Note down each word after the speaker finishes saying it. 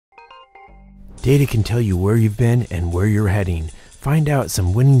Data can tell you where you've been and where you're heading. Find out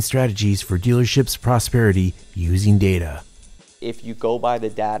some winning strategies for dealerships' prosperity using data. If you go by the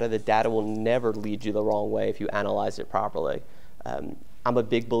data will never lead you the wrong way if you analyze it properly. I'm a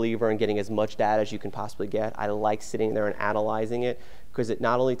big believer in getting as much data as you can possibly get. I like sitting there and analyzing it because it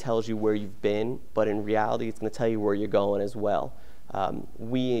not only tells you where you've been, but in reality it's going to tell you where you're going as well.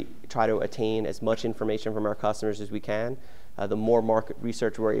 We try to attain as much information from our customers as we can. The more market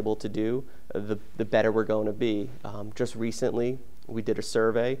research we're able to do, the better we're going to be. Just recently, we did a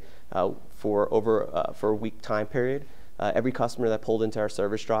survey for a week time period. Every customer that pulled into our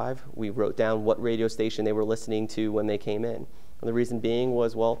service drive, we wrote down what radio station they were listening to when they came in. And the reason being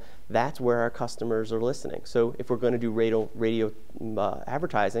was, well, that's where our customers are listening. So if we're going to do radio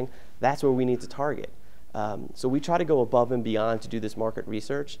advertising, that's where we need to target. So we try to go above and beyond to do this market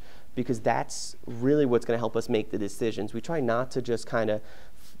research because that's really what's going to help us make the decisions. We try not to just kind of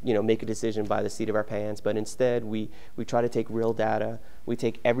make a decision by the seat of our pants, but instead we try to take real data. We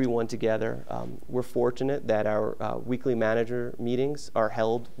take everyone together. We're fortunate that our weekly manager meetings are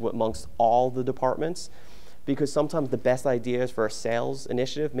held amongst all the departments because sometimes the best ideas for a sales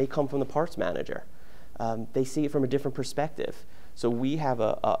initiative may come from the parts manager. They see it from a different perspective. So we have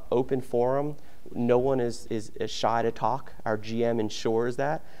an open forum. No one is shy to talk. Our GM ensures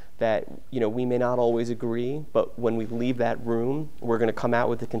that we may not always agree, but when we leave that room, we're going to come out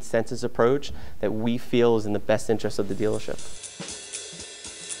with a consensus approach that we feel is in the best interest of the dealership.